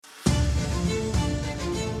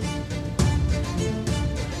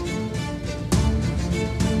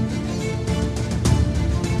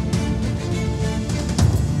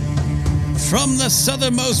From the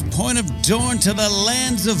southernmost point of Dorne to the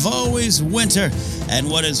lands of always winter and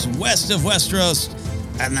what is west of Westeros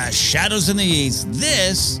and the shadows in the east,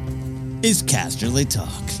 this is Casterly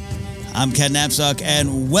Talk. I'm Ken Knapsack,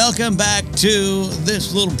 and welcome back to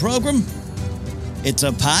this little program. It's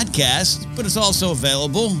a podcast, but it's also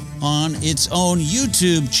available on its own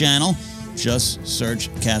YouTube channel. Just search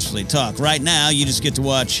Casterly Talk. Right now, you just get to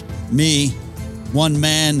watch me, one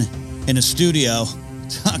man in a studio,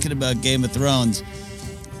 talking about Game of Thrones.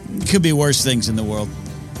 Could be worse things in the world.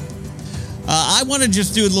 I want to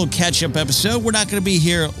just do a little catch-up episode. We're not going to be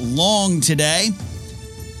here long today.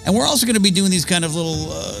 And we're also going to be doing these kind of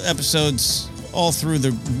little episodes all through the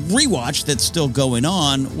rewatch that's still going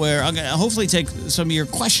on, where I'm going to hopefully take some of your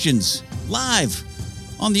questions live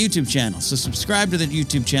on the YouTube channel. So subscribe to the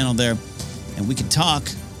YouTube channel there, and we can talk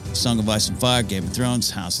Song of Ice and Fire, Game of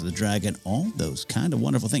Thrones, House of the Dragon, all those kind of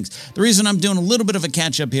wonderful things. The reason I'm doing a little bit of a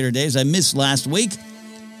catch-up here today is I missed last week.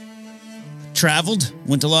 Traveled,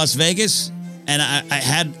 went to Las Vegas, and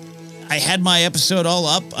I had my episode all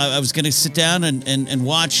up. I was going to sit down and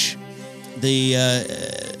watch the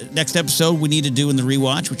next episode we need to do in the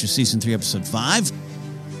rewatch, which is Season 3, Episode 5.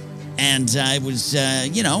 And I was,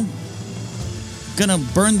 going to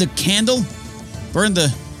burn the candle, burn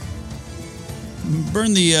the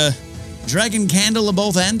dragon candle at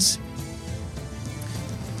both ends.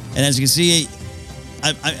 And as you can see,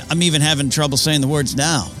 I'm even having trouble saying the words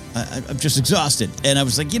now. I'm just exhausted. And I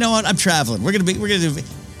was like, you know what? I'm traveling. I'm gonna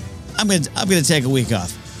take a week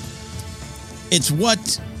off. It's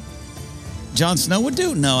what Jon Snow would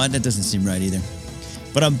do? No, that doesn't seem right either.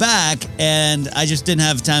 But I'm back, and I just didn't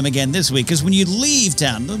have time again this week. Because when you leave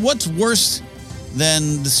town, what's worse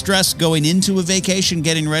than the stress going into a vacation,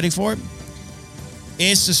 getting ready for it?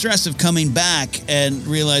 It's the stress of coming back and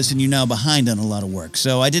realizing you're now behind on a lot of work.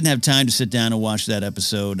 So I didn't have time to sit down and watch that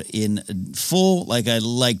episode in full like I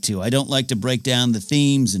like to. I don't like to break down the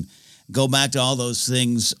themes and go back to all those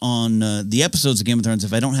things on the episodes of Game of Thrones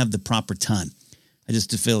if I don't have the proper time. I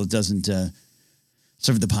just feel it doesn't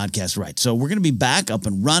serve the podcast right. So we're going to be back up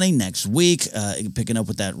and running next week, picking up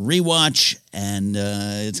with that rewatch, and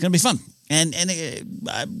it's going to be fun. And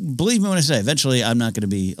believe me when I say, eventually I'm not going to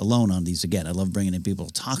be alone on these again. I love bringing in people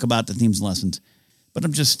to talk about the themes and lessons, but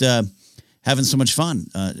I'm just having so much fun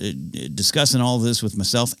discussing all of this with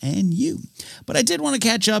myself and you. But I did want to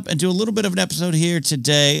catch up and do a little bit of an episode here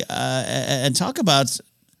today and talk about a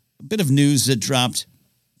bit of news that dropped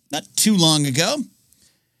not too long ago.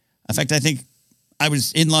 In fact, I think I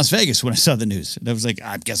was in Las Vegas when I saw the news, and I was like,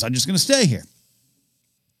 I guess I'm just going to stay here.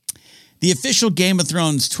 The official Game of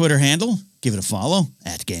Thrones Twitter handle, give it a follow,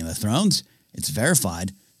 at Game of Thrones. It's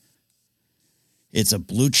verified. It's a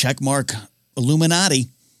blue checkmark Illuminati.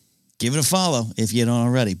 Give it a follow if you don't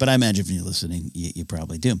already. But I imagine if you're listening, you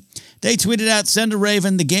probably do. They tweeted out, send a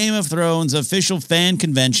raven, the Game of Thrones official fan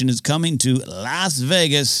convention is coming to Las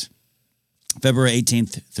Vegas, February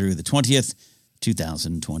 18th through the 20th,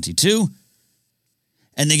 2022.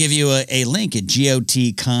 And they give you a link at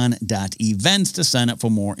gotcon.events to sign up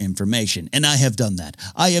for more information. And I have done that.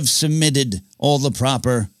 I have submitted all the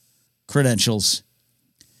proper credentials,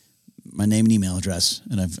 my name and email address,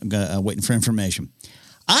 and I'm waiting for information.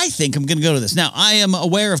 I think I'm going to go to this. Now, I am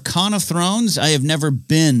aware of Con of Thrones. I have never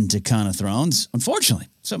been to Con of Thrones, unfortunately.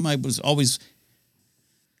 Something I was always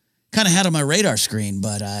kind of had on my radar screen.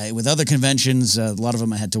 But with other conventions, a lot of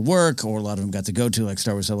them I had to work, or a lot of them got to go to, like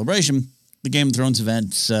Star Wars Celebration. The Game of Thrones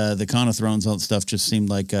events, the Con of Thrones, all that stuff just seemed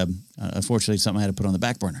like, unfortunately, something I had to put on the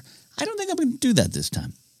back burner. I don't think I'm going to do that this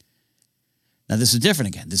time. Now, this is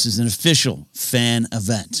different again. This is an official fan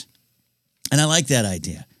event. And I like that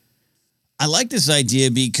idea. I like this idea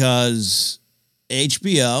because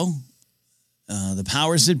HBO, the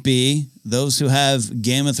powers that be, those who have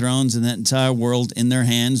Game of Thrones and that entire world in their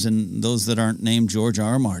hands, and those that aren't named George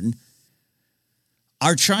R. R. Martin,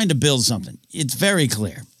 are trying to build something. It's very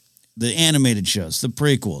clear. The animated shows, the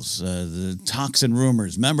prequels, the talks and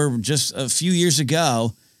rumors. Remember, just a few years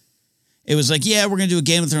ago, it was like, yeah, we're going to do a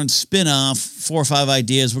Game of Thrones spin-off, 4 or 5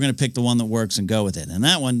 ideas. We're going to pick the one that works and go with it. And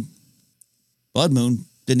that one, Blood Moon,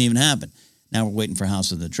 didn't even happen. Now we're waiting for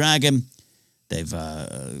House of the Dragon. They've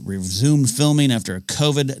resumed filming after a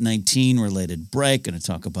COVID-19 related break. Going to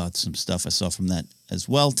talk about some stuff I saw from that as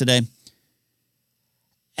well today.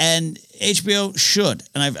 And HBO should,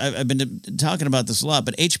 and I've been talking about this a lot,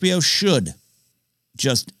 but HBO should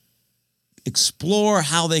just explore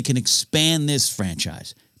how they can expand this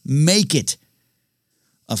franchise. Make it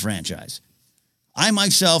a franchise. I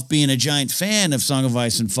myself, being a giant fan of Song of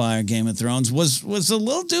Ice and Fire, Game of Thrones, was a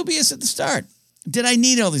little dubious at the start. Did I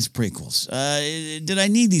need all these prequels? Did I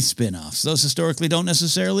need these spin-offs? Those historically don't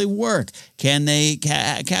necessarily work. Can they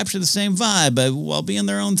capture the same vibe while being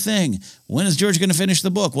their own thing? When is George going to finish the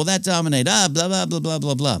book? Will that dominate? Blah, blah, blah, blah,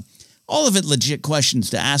 blah, blah. All of it legit questions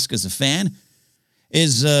to ask as a fan.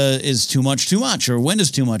 Is too much? Or when is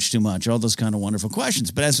too much? All those kind of wonderful questions.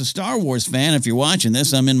 But as a Star Wars fan, if you're watching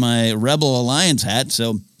this, I'm in my Rebel Alliance hat,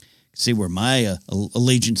 so see where my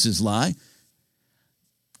allegiances lie.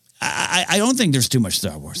 I don't think there's too much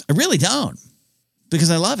Star Wars. I really don't,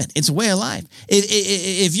 because I love it. It's a way of life.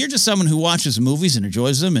 If you're just someone who watches movies and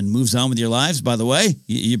enjoys them and moves on with your lives, by the way,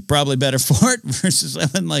 you're probably better for it versus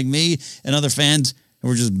someone like me and other fans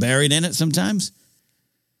who are just buried in it sometimes.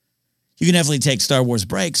 You can definitely take Star Wars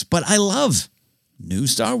breaks, but I love new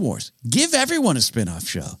Star Wars. Give everyone a spin-off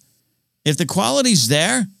show. If the quality's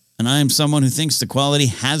there, and I am someone who thinks the quality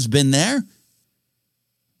has been there,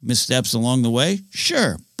 missteps along the way,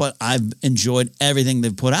 sure. But I've enjoyed everything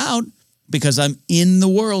they've put out because I'm in the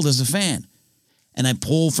world as a fan. And I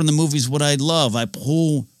pull from the movies what I love. I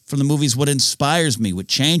pull from the movies what inspires me, what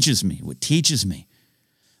changes me, what teaches me,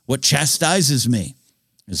 what chastises me.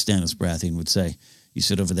 As Stannis Baratheon would say, you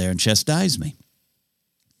sit over there and chastise me.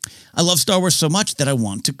 I love Star Wars so much that I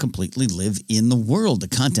want to completely live in the world, the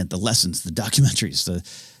content, the lessons, the documentaries,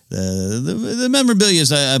 the memorabilia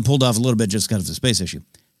I pulled off a little bit just kind of the space issue.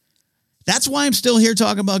 That's why I'm still here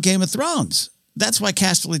talking about Game of Thrones. That's why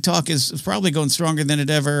Casterly Talk is probably going stronger than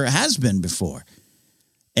it ever has been before.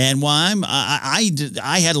 And why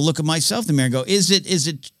I had to look at myself in the mirror and go, is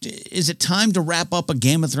it time to wrap up a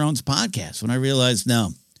Game of Thrones podcast? When I realized,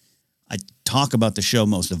 no, I talk about the show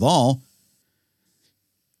most of all.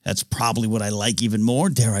 That's probably what I like even more,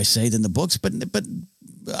 dare I say, than the books. But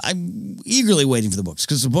I'm eagerly waiting for the books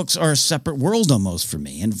because the books are a separate world almost for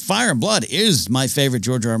me. And Fire and Blood is my favorite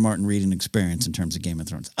George R. R. Martin reading experience in terms of Game of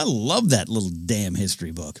Thrones. I love that little damn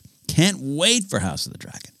history book. Can't wait for House of the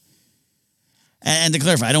Dragon. And to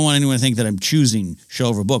clarify, I don't want anyone to think that I'm choosing show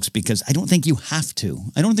over books because I don't think you have to.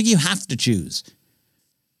 I don't think you have to choose.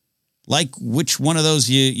 Like which one of those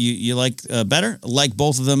you like better? Like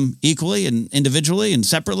both of them equally and individually and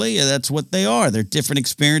separately? That's what they are. They're different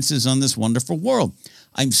experiences on this wonderful world.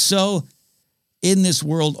 I'm so in this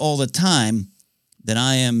world all the time that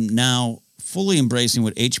I am now fully embracing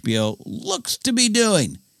what HBO looks to be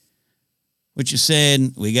doing. Which is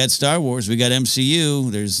saying, we got Star Wars, we got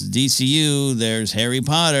MCU, there's DCU, there's Harry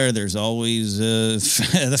Potter, there's always the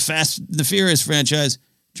Furious franchise,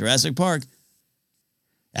 Jurassic Park.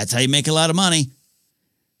 That's how you make a lot of money.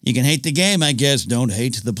 You can hate the game, I guess. Don't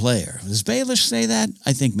hate the player. Does Baelish say that?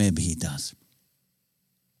 I think maybe he does.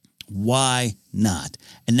 Why not?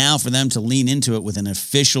 And now for them to lean into it with an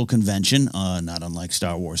official convention, not unlike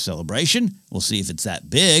Star Wars Celebration. We'll see if it's that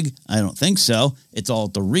big. I don't think so. It's all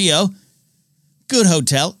at the Rio. Good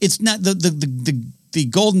hotel. It's not the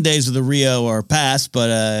golden days of the Rio are past, but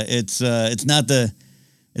it's not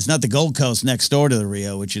the Gold Coast next door to the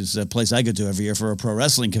Rio, which is a place I go to every year for a pro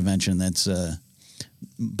wrestling convention that's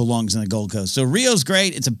belongs in the Gold Coast. So Rio's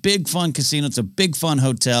great. It's a big, fun casino. It's a big, fun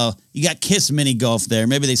hotel. You got Kiss mini golf there.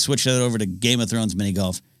 Maybe they switch that over to Game of Thrones mini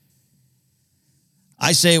golf.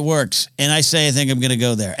 I say it works, and I say I think I'm going to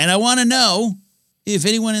go there. And I want to know if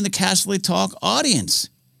anyone in the Casterly Talk audience,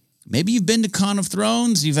 maybe you've been to Con of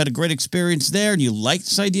Thrones, you've had a great experience there, and you like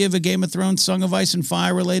this idea of a Game of Thrones, Song of Ice and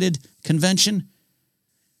Fire related convention.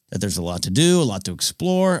 That there's a lot to do, a lot to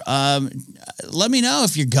explore. Let me know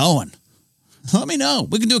if you're going. Let me know.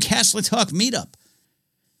 We can do a Casterly Talk meetup.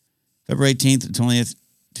 February 18th and 20th,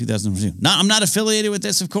 2022. I'm not affiliated with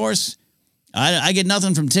this, of course. I get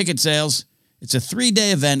nothing from ticket sales. It's a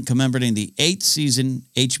 3-day event commemorating the 8th season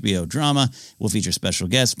HBO drama. We'll feature special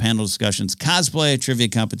guests, panel discussions, cosplay, trivia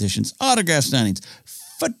competitions, autograph signings,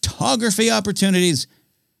 photography opportunities,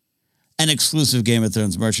 and exclusive Game of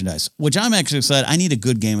Thrones merchandise, which I'm actually excited. I need a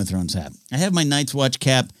good Game of Thrones hat. I have my Night's Watch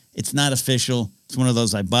cap. It's not official. It's one of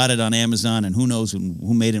those, I bought it on Amazon, and who knows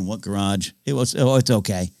who made it in what garage. It's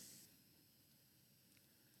okay.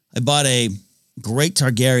 I bought a great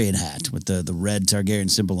Targaryen hat with the red Targaryen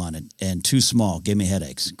symbol on it, and too small. Gave me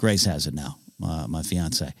headaches. Grace has it now, my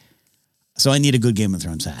fiance. So I need a good Game of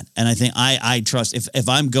Thrones hat. And I think I trust, if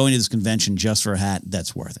I'm going to this convention just for a hat,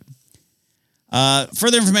 that's worth it.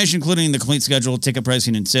 Further information, including the complete schedule, ticket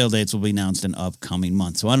pricing, and sale dates will be announced in upcoming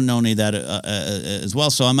months. So I don't know any of that as well.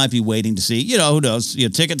 So I might be waiting to see, who knows,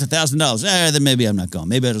 ticket to $1,000. Then maybe I'm not going.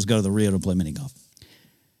 Maybe I'll just go to the Rio to play mini golf.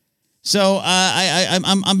 So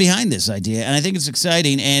I'm behind this idea, and I think it's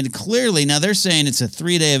exciting. And clearly, now they're saying it's a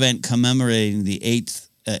 3-day event commemorating the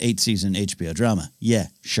 8th season HBO drama. Yeah,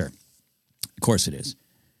 sure. Of course it is.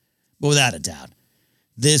 But without a doubt.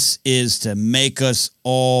 This is to make us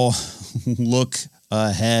all look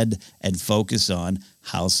ahead and focus on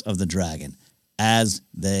House of the Dragon, as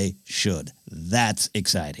they should. That's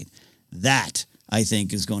exciting. That, I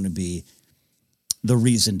think, is going to be the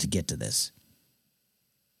reason to get to this.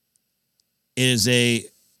 It is a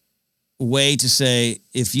way to say,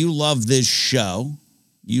 if you love this show,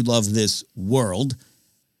 you love this world,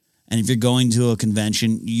 and if you're going to a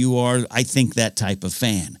convention, you are, I think, that type of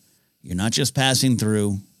fan. You're not just passing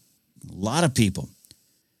through. A lot of people.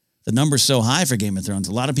 The number's so high for Game of Thrones.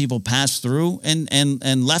 A lot of people passed through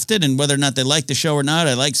and left it, and whether or not they like the show or not,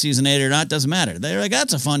 I like season 8 or not, doesn't matter. They're like,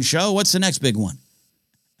 that's a fun show. What's the next big one?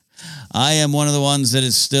 I am one of the ones that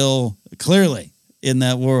is still clearly in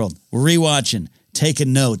that world, rewatching,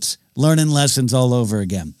 taking notes, learning lessons all over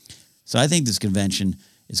again. So I think this convention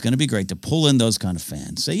is going to be great to pull in those kind of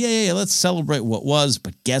fans. Say, yeah, let's celebrate what was,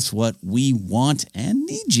 but guess what? We want and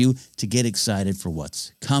need you to get excited for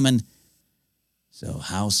what's coming. So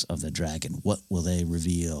House of the Dragon, what will they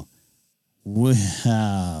reveal?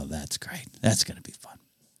 Wow, that's great. That's going to be fun.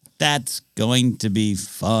 That's going to be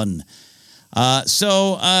fun.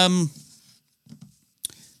 So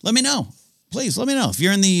let me know. Please let me know. If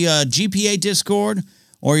you're in the GPA Discord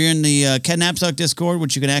or you're in the Ken Napzok Discord,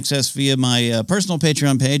 which you can access via my personal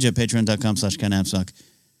Patreon page at patreon.com/Ken Napzok.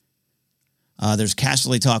 There's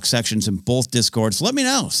Casterly Talk sections in both Discords. Let me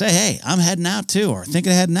know. Say, hey, I'm heading out too, or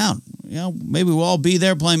thinking of heading out. You know, maybe we'll all be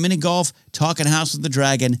there playing mini golf, talking House of the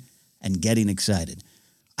Dragon, and getting excited.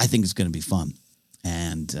 I think it's going to be fun.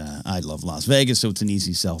 And I love Las Vegas, so it's an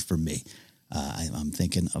easy sell for me. I'm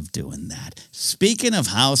thinking of doing that. Speaking of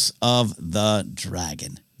House of the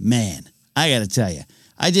Dragon, man, I got to tell you,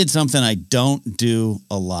 I did something I don't do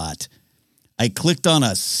a lot. I clicked on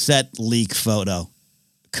a set leak photo,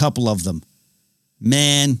 a couple of them.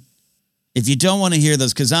 Man, if you don't want to hear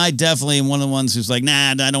those, because I definitely am one of the ones who's like,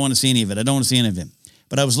 nah, I don't want to see any of it. I don't want to see any of it.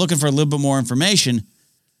 But I was looking for a little bit more information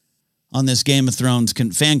on this Game of Thrones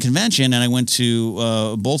fan convention, and I went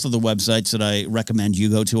to both of the websites that I recommend you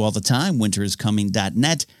go to all the time,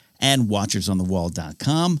 winteriscoming.net and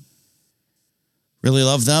watchersonthewall.com. Really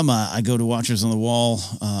love them. I go to Watchers on the Wall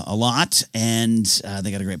a lot, and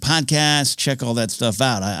they got a great podcast. Check all that stuff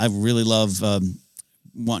out. I really love I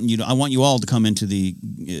want you all to come into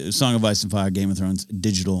the Song of Ice and Fire Game of Thrones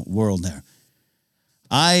digital world there.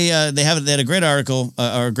 They had a great article,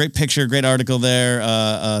 or a great picture, great article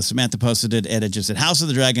there. Samantha posted it, and it just said, House of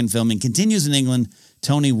the Dragon filming continues in England.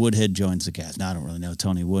 Tony Woodhead joins the cast. Now, I don't really know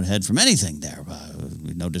Tony Woodhead from anything there.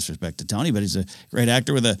 No disrespect to Tony, but he's a great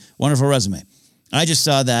actor with a wonderful resume. I just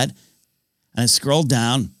saw that, and I scrolled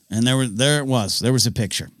down, and there it was. There was a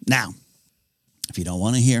picture. Now, if you don't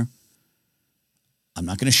want to hear, I'm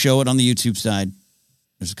not going to show it on the YouTube side.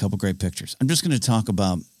 There's a couple great pictures. I'm just going to talk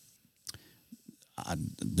about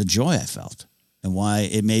the joy I felt and why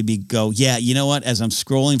it made me go, yeah, you know what? As I'm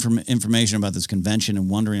scrolling for information about this convention and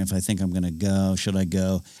wondering if I think I'm going to go, should I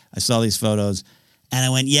go? I saw these photos and I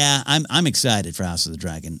went, yeah, I'm excited for House of the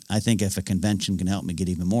Dragon. I think if a convention can help me get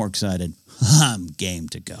even more excited, I'm game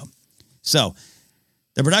to go. So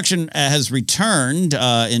the production has returned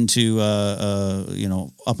into,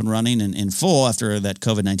 up and running and in full after that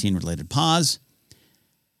COVID-19 related pause.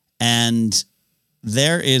 And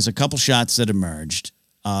there is a couple shots that emerged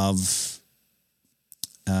of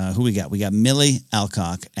who we got. We got Millie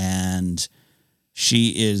Alcock, and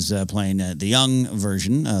she is playing the young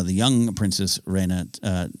version, the young Princess Rhaenyra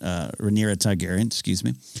Targaryen, excuse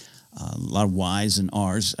me. A lot of Y's and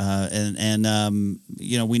R's.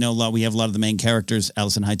 We know a lot. We have a lot of the main characters,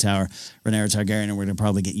 Alicent Hightower, Rhaenyra Targaryen, and we're going to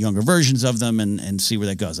probably get younger versions of them and see where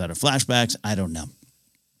that goes. Out of flashbacks, I don't know.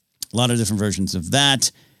 A lot of different versions of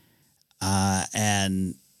that.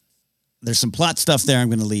 And there's some plot stuff there I'm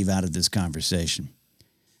going to leave out of this conversation.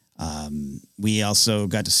 We also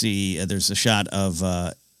got to see, there's a shot of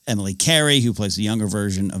Emily Carey, who plays the younger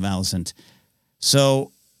version of Alicent.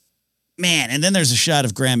 So, man, and then there's a shot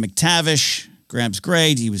of Graham McTavish. Graham's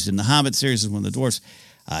great. He was in the Hobbit series as one of the dwarfs.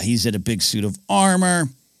 He's in a big suit of armor.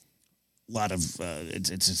 A lot of,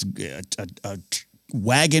 it's a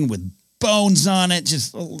wagon with bones on it,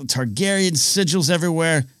 just Targaryen sigils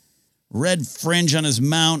everywhere. Red fringe on his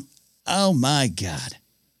mount. Oh, my God.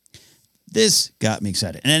 This got me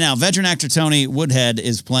excited. And now, veteran actor Tony Woodhead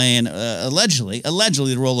is playing, allegedly,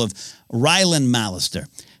 the role of Rylan Mallister.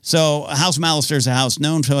 So, House Mallister is a house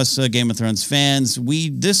known to us Game of Thrones fans.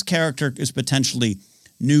 This character is potentially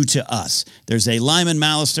new to us. There's a Lyman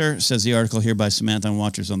Mallister, says the article here by Samantha on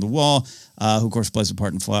Watchers on the Wall, who, of course, plays a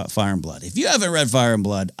part in Fire and Blood. If you haven't read Fire and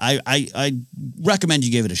Blood, I recommend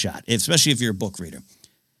you give it a shot, especially if you're a book reader.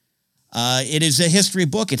 It is a history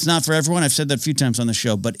book. It's not for everyone. I've said that a few times on the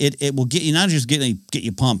show, but it will get you, not just get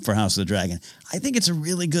you pumped for House of the Dragon. I think it's a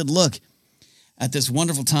really good look at this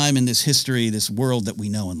wonderful time in this history, this world that we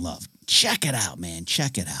know and love. Check it out, man.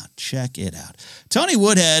 Check it out. Check it out. Tony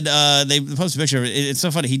Woodhead, they posted a picture. It's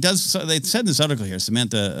so funny. He does. So they said in this article here,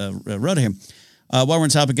 Samantha wrote him. While we're on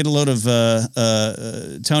topic, get a load of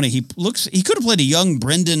Tony. He could have played a young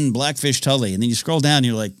Brendan Blackfish Tully, and then you scroll down, and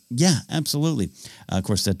you're like, yeah, absolutely. Of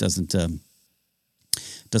course, that doesn't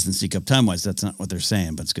seek up time-wise. That's not what they're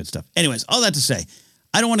saying, but it's good stuff. Anyways, all that to say,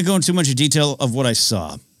 I don't want to go into too much detail of what I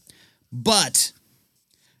saw, but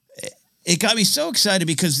it got me so excited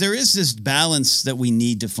because there is this balance that we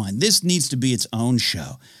need to find. This needs to be its own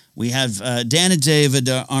show. We have Dan and David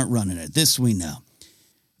aren't running it. This we know.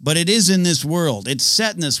 But it is in this world. It's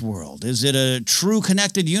set in this world. Is it a true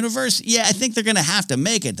connected universe? Yeah, I think they're going to have to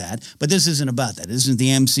make it that. But this isn't about that. This isn't the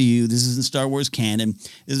MCU. This isn't Star Wars canon.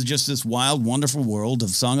 This is just this wild, wonderful world of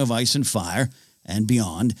Song of Ice and Fire and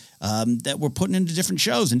beyond that we're putting into different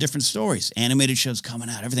shows and different stories. Animated shows coming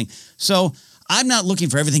out, everything. So I'm not looking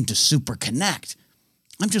for everything to super connect.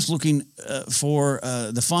 I'm just looking for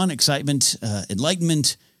the fun, excitement,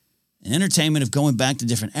 enlightenment, and entertainment of going back to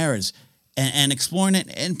different eras. And exploring it,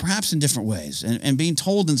 and perhaps in different ways, and being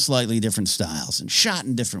told in slightly different styles, and shot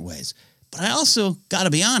in different ways. But I also got to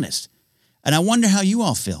be honest, and I wonder how you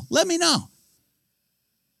all feel. Let me know.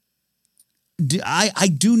 I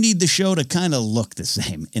do need the show to kind of look the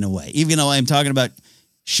same in a way, even though I'm talking about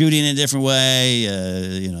shooting in a different way,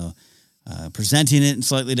 presenting it in a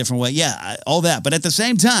slightly different way. Yeah, all that. But at the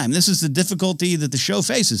same time, this is the difficulty that the show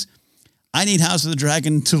faces. I need House of the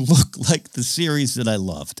Dragon to look like the series that I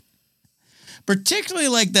loved. Particularly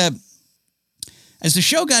like that, as the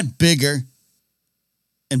show got bigger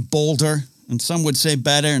and bolder, and some would say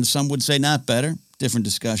better and some would say not better, different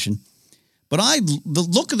discussion. But the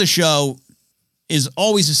look of the show is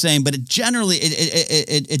always the same, but it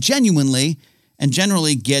genuinely and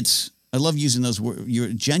generally gets, I love using those words,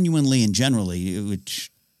 genuinely and generally,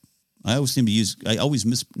 which I always seem to use,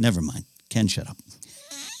 never mind. Ken, shut up.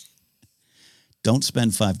 Don't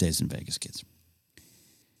spend 5 days in Vegas, kids.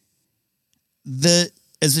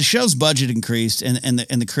 As the show's budget increased and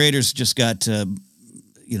the creators just got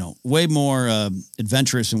way more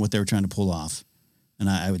adventurous in what they were trying to pull off, and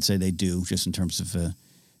I would say they do just in terms of the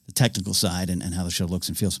technical side and how the show looks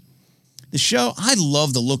and feels. The show, I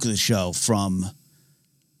love the look of the show from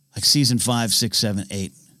like season 5, 6, 7,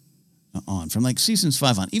 8 on. From like seasons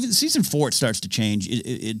 5 on, even season 4, it starts to change.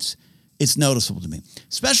 It's noticeable to me,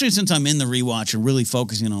 especially since I'm in the rewatch and really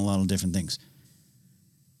focusing on a lot of different things.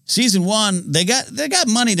 Season 1, they got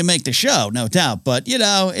money to make the show, no doubt. But,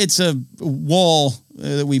 it's a wall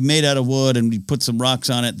that we made out of wood and we put some rocks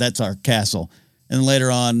on it. That's our castle. And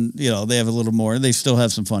later on, they have a little more. They still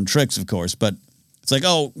have some fun tricks, of course. But it's like,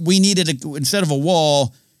 we needed, instead of a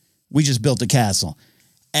wall, we just built a castle.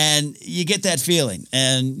 And you get that feeling.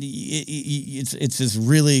 And it's this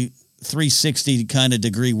really 360 kind of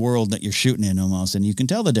degree world that you're shooting in almost. And you can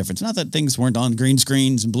tell the difference. Not that things weren't on green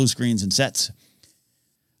screens and blue screens and sets.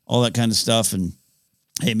 All that kind of stuff, and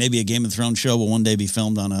hey, maybe a Game of Thrones show will one day be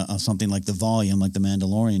filmed on something like the volume, like the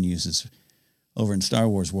Mandalorian uses over in Star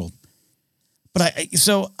Wars world. But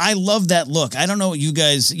I love that look. I don't know what you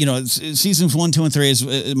guys, seasons 1, 2, and 3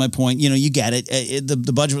 is my point. You get it. The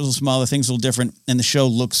budget was a little smaller, things a little different, and the show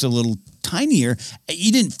looks a little tinier.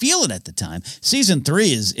 You didn't feel it at the time. Season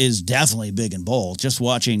 3 is definitely big and bold. Just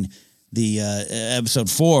watching the episode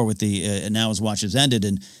 4 with the Now His Watch Has Ended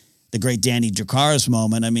and the great Danny Dracarys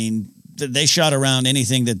moment. I mean, they shot around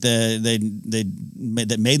anything that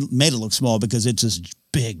made it look small because it's this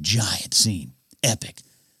big, giant scene, epic.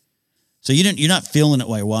 So you're not feeling it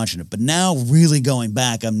while you're watching it. But now, really going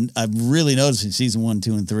back, I'm really noticing season 1,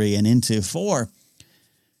 2, and 3, and into 4,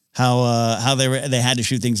 how they had to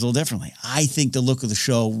shoot things a little differently. I think the look of the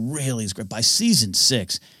show really is great. By season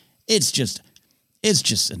 6, it's just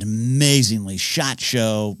an amazingly shot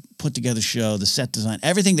show, put together show, the set design,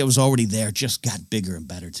 everything that was already there just got bigger and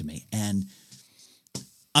better to me. And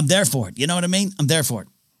I'm there for it. You know what I mean? I'm there for it.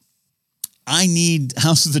 I need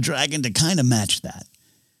House of the Dragon to kind of match that.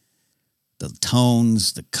 The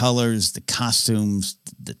tones, the colors, the costumes,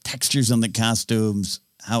 the textures on the costumes,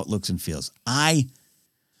 how it looks and feels. I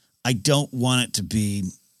don't want it to be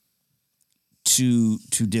too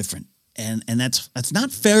different. And that's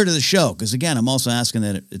not fair to the show, because, again, I'm also asking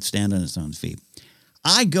that it stand on its own feet.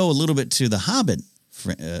 I go a little bit to the Hobbit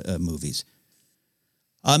movies.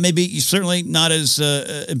 Maybe certainly not as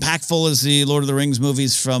impactful as the Lord of the Rings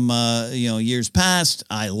movies from years past.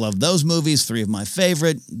 I love those movies, 3 of my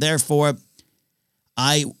favorite. Therefore,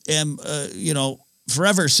 I am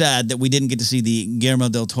forever sad that we didn't get to see the Guillermo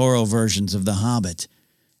del Toro versions of The Hobbit.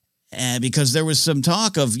 Because there was some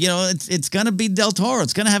talk of, it's going to be Del Toro.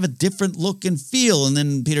 It's going to have a different look and feel. And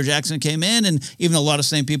then Peter Jackson came in, and even though a lot of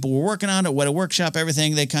same people were working on it, Weta Workshop,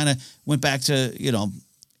 everything, they kind of went back to,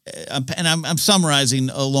 and I'm summarizing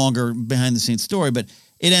a longer behind-the-scenes story, but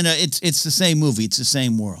it's the same movie. It's the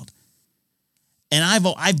same world. And I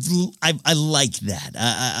like that.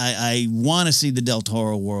 I want to see the Del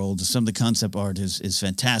Toro world. Some of the concept art is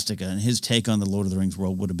fantastic, and his take on the Lord of the Rings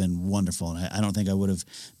world would have been wonderful. And I don't think I would have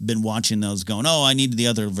been watching those going, oh, I need the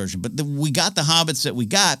other version. But we got the Hobbits that we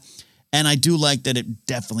got, and I do like that it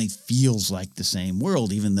definitely feels like the same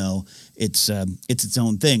world, even though it's its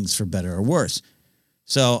own things, for better or worse.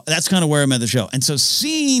 So that's kind of where I'm at the show. And so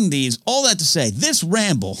seeing these, all that to say, this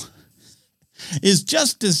ramble is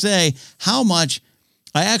just to say how much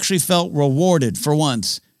I actually felt rewarded for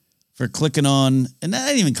once for clicking on, and I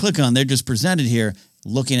didn't even click on, they're just presented here,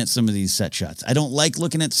 looking at some of these set shots. I don't like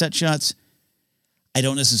looking at set shots. I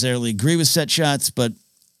don't necessarily agree with set shots, but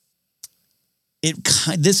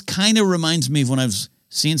this kind of reminds me of when I was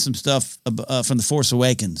seeing some stuff from The Force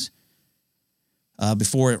Awakens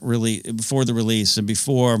before the release and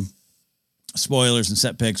before spoilers and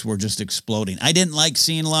set picks were just exploding. I didn't like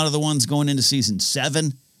seeing a lot of the ones going into season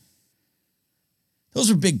 7.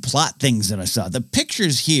 Those are big plot things that I saw. The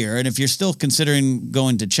pictures here, and if you're still considering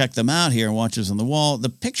going to check them out here and watch us on the wall, the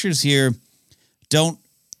pictures here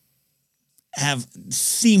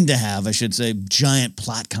seem to have, I should say, giant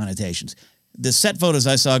plot connotations. The set photos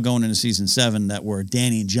I saw going into season 7 that were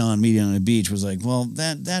Danny and John meeting on a beach was like, well,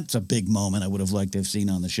 that's a big moment I would have liked to have seen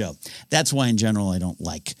on the show. That's why, in general, I don't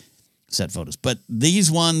like set photos. But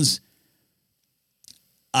these ones,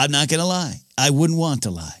 I'm not going to lie. I wouldn't want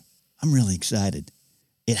to lie. I'm really excited.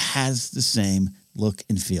 It has the same look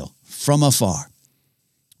and feel from afar,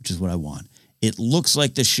 which is what I want. It looks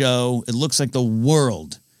like the show. It looks like the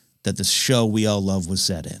world that the show we all love was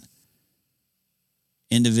set in.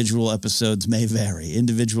 Individual episodes may vary.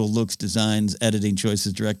 Individual looks, designs, editing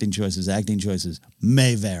choices, directing choices, acting choices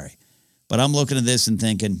may vary. But I'm looking at this and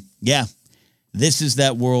thinking, yeah, this is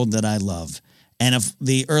that world that I love. And if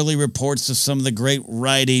the early reports of some of the great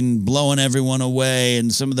writing blowing everyone away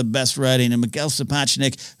and some of the best writing, and Miguel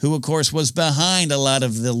Sapochnik, who, of course, was behind a lot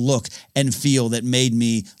of the look and feel that made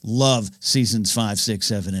me love seasons 5, 6,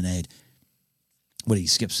 7, and 8. Well, he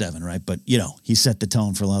skipped 7, right? But, he set the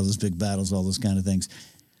tone for a lot of those big battles, all those kind of things.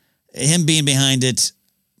 Him being behind it,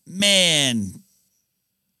 man,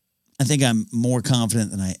 I think I'm more confident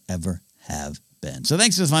than I ever have been. So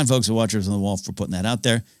thanks to the fine folks at Watchers on the Wall for putting that out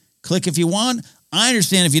there. Click if you want. I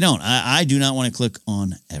understand if you don't. I do not want to click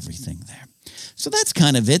on everything there. So that's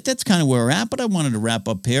kind of it. That's kind of where we're at, but I wanted to wrap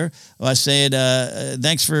up here. I say it,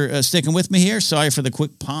 thanks for sticking with me here. Sorry for the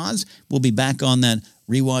quick pause. We'll be back on that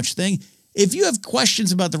rewatch thing. If you have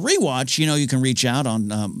questions about the rewatch, you can reach out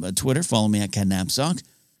on Twitter. Follow me at Ken Napzok.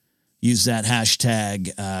 Use that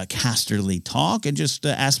hashtag CasterlyTalk and just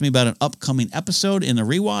ask me about an upcoming episode in the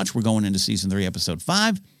rewatch. We're going into season 3, episode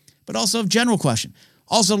 5, but also a general question.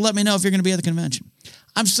 Also, let me know if you're going to be at the convention.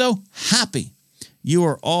 I'm so happy you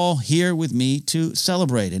are all here with me to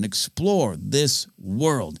celebrate and explore this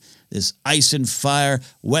world, this ice and fire,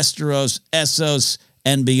 Westeros, Essos,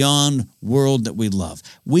 and beyond world that we love.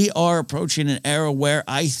 We are approaching an era where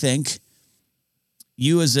I think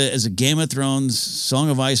you as a Game of Thrones, Song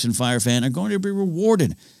of Ice and Fire fan are going to be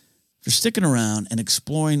rewarded for sticking around and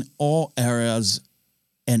exploring all areas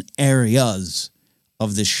and areas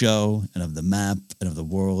of the show and of the map and of the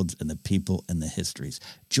world and the people and the histories.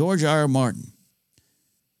 George R. R. Martin,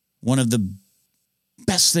 one of the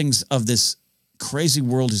best things of this crazy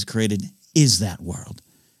world he's created is that world.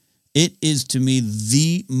 It is, to me,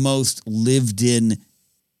 the most lived in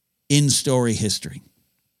story history.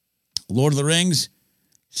 Lord of the Rings,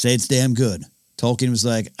 say it's damn good. Tolkien was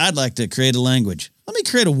like, I'd like to create a language. Let me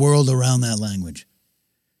create a world around that language.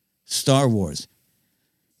 Star Wars.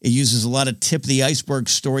 It uses a lot of tip-of-the-iceberg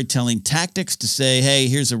storytelling tactics to say, hey,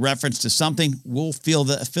 here's a reference to something. We'll fill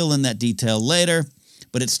in that detail later,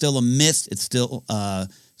 but it's still a myth. It's still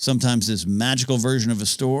sometimes this magical version of a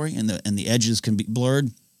story, and the edges can be blurred,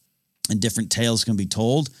 and different tales can be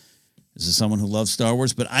told. This is someone who loves Star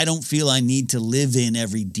Wars, but I don't feel I need to live in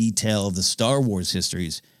every detail of the Star Wars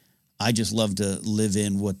histories. I just love to live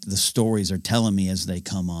in what the stories are telling me as they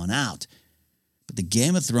come on out. But the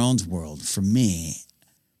Game of Thrones world, for me,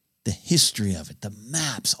 the history of it, the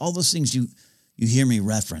maps, all those things you hear me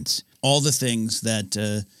reference, all the things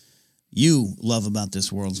that you love about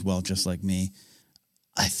this world as well, just like me.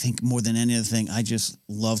 I think more than any other thing, I just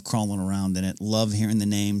love crawling around in it, love hearing the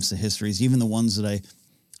names, the histories, even the ones that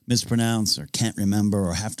mispronounce or can't remember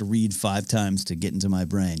or have to read 5 times to get into my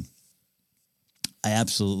brain. I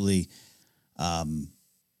absolutely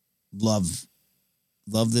love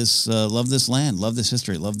this land, love this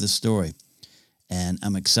history, love this story, and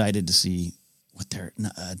I'm excited to see what they're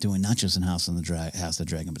doing, not just in House of the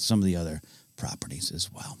Dragon, but some of the other properties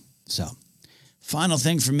as well. So, final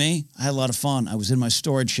thing for me, I had a lot of fun. I was in my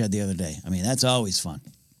storage shed the other day. I mean, that's always fun.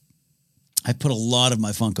 I put a lot of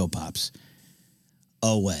my Funko Pops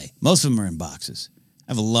away. Most of them are in boxes.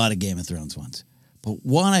 I have a lot of Game of Thrones ones. But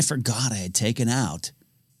one I forgot I had taken out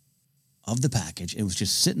of the package, it was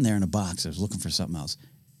just sitting there in a box, I was looking for something else,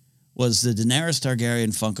 was the Daenerys Targaryen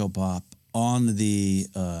Funko Pop on the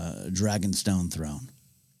Dragonstone throne,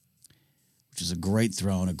 which is a great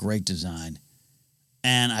throne, a great design.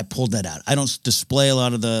 And I pulled that out. I don't display a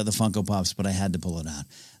lot of the Funko Pops, but I had to pull it out.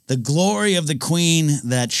 The glory of the queen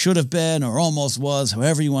that should have been or almost was,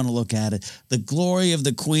 however you want to look at it, the glory of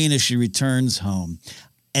the queen as she returns home.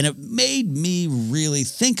 And it made me really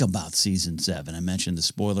think about Season 7. I mentioned the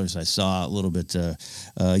spoilers I saw a little bit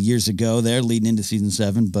years ago there leading into Season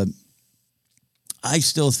 7, but I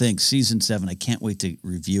still think Season 7, I can't wait to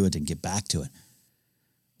review it and get back to it.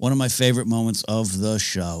 One of my favorite moments of the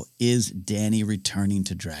show is Dany returning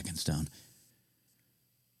to Dragonstone.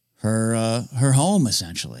 Her home,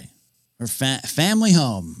 essentially. Her family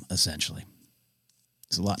home, essentially.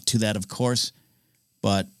 There's a lot to that, of course,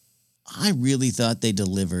 but I really thought they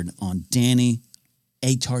delivered on Dany,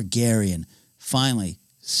 a Targaryen. Finally,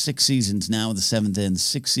 6 seasons now with the 7th end,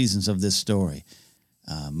 6 seasons of this story.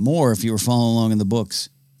 More if you were following along in the books,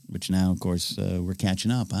 which now, of course, we're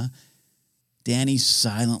catching up, huh? Dany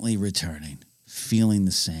silently returning, feeling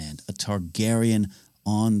the sand, a Targaryen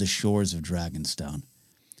on the shores of Dragonstone,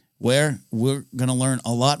 where we're going to learn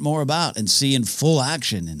a lot more about and see in full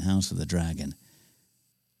action in House of the Dragon.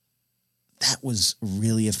 That was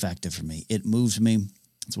really effective for me. It moves me.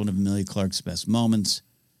 It's one of Emilia Clarke's best moments,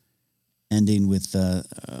 ending with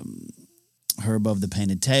her above the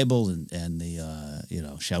painted table and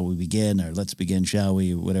the, shall we begin, or let's begin, shall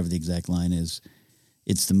we, whatever the exact line is.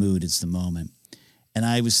 It's the mood, it's the moment. And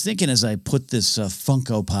I was thinking as I put this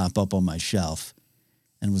Funko Pop up on my shelf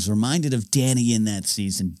and was reminded of Dany in that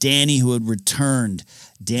season, Dany who had returned,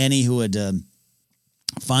 Dany who had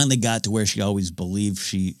finally got to where she always believed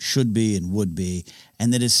she should be and would be,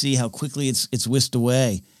 and then to see how quickly it's whisked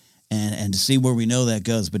away and to see where we know that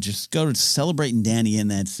goes. But just go to celebrating Dany in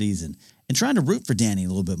that season and trying to root for Dany a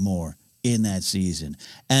little bit more in that season.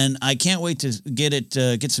 And I can't wait to get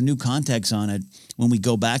some new context on it when we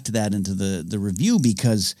go back to that into the review,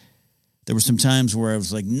 because there were some times where I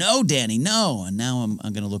was like, no, Dany, no. And now I'm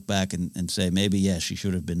going to look back and say, maybe, yeah, she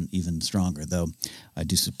should have been even stronger, though I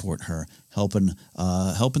do support her helping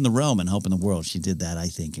the realm and helping the world. She did that, I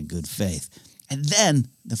think, in good faith. And then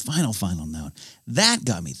the final note, that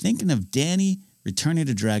got me thinking of Dany returning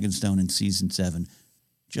to Dragonstone in Season 7.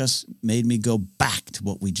 Just made me go back to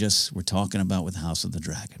what we just were talking about with House of the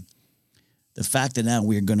Dragon. The fact that now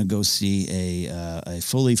we're going to go see a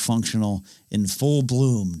fully functional, in full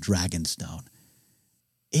bloom Dragonstone.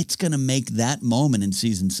 It's going to make that moment in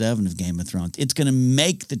Season 7 of Game of Thrones. It's going to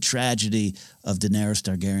make the tragedy of Daenerys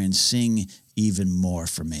Targaryen sing even more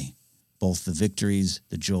for me. Both the victories,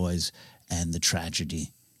 the joys, and the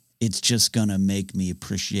tragedy. It's just going to make me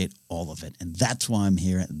appreciate all of it. And that's why I'm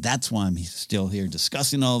here. That's why I'm still here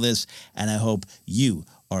discussing all this. And I hope you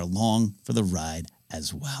are along for the ride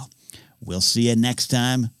as well. We'll see you next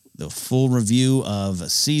time. The full review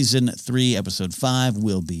of Season 3, Episode 5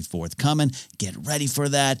 will be forthcoming. Get ready for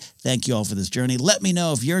that. Thank you all for this journey. Let me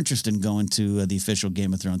know if you're interested in going to the official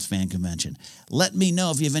Game of Thrones fan convention. Let me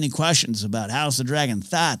know if you have any questions about House of Dragon,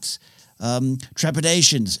 thoughts,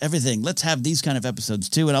 trepidations, everything. Let's have these kind of episodes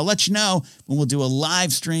too. And I'll let you know when we'll do a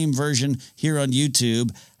live stream version here on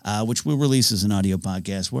YouTube, which we'll release as an audio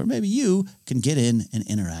podcast where maybe you can get in and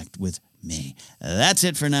interact with me. That's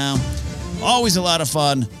it for now. Always a lot of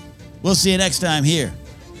fun. We'll see you next time here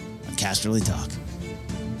on Casterly Talk.